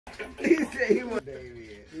He said he was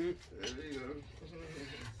baby.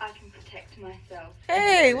 I can protect myself.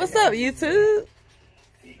 Hey, what's up, YouTube?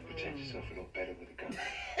 You can protect yourself a lot better with a gun.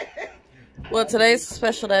 Well, today's a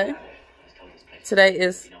special day. Today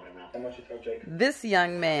is this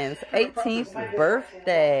young man's 18th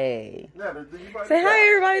birthday. Say hi,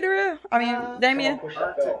 everybody, Darrell. I mean, Damien.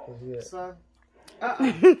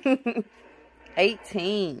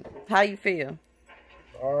 18. How you feel?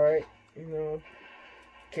 Alright, you know,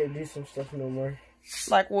 can't do some stuff no more.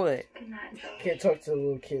 Like what? Can't talk to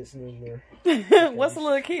little kids no more. What's a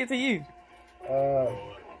little kid to you?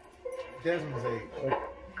 Desmond's age.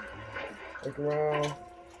 Like around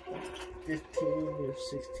 15 or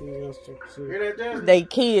 16 or something. Hear that, Desmond? They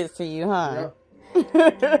kids to you, huh? Yep.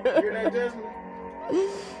 Hear that, Desmond?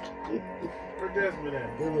 Where Desmond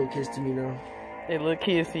at? They're little kids to me now. They little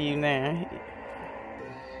kids to you now.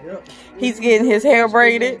 Yep. He's getting his hair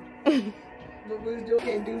braided. But we still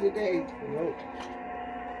can't do today. Nope.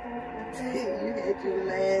 You had your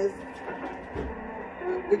last,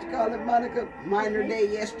 what you call it, Monica? Minor day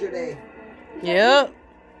yesterday. Yep.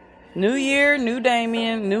 New year, new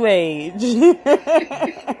Damien, new age. I've been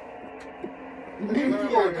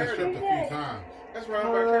stripped a few times. That's right,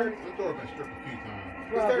 Bacardi. The door been stripped a few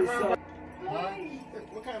times. What's that round? Huh?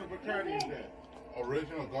 What kind of Bacardi is that?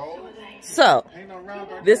 Original gold? So, Ain't no round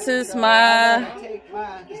Bacardi. this is my Take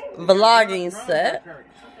my, vlogging set.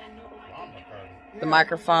 The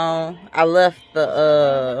microphone. I left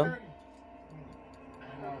the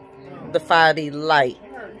 5D light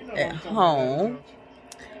at home.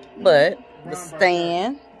 But the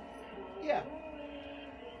stand. Yeah.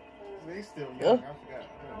 They still got Oh. it. I forgot.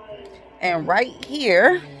 And right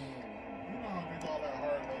here,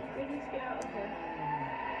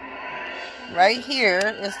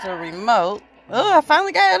 is the remote. Oh, I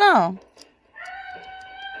finally got it on.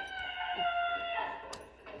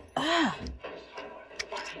 Ah.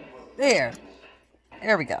 There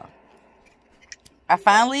we go. I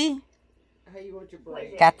finally how you want your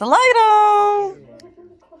braid? got the light on.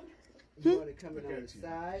 You want it coming on the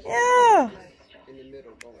side? Yeah. In the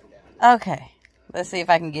middle going down. Okay. Let's see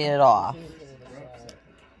if I can get it off.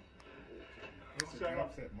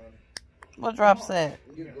 What drop set?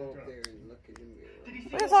 You go up there and look in the mirror.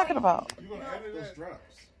 What are you talking about? You gonna edit those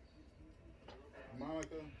drops?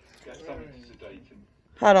 Monica?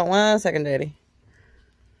 Hold on 1 second, Daddy.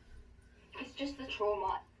 It's just the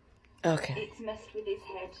trauma. Okay. It's messed with his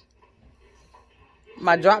head.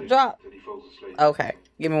 My drop? Okay.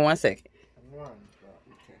 Give me 1 second.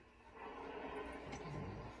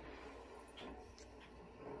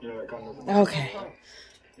 Okay.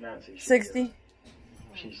 60.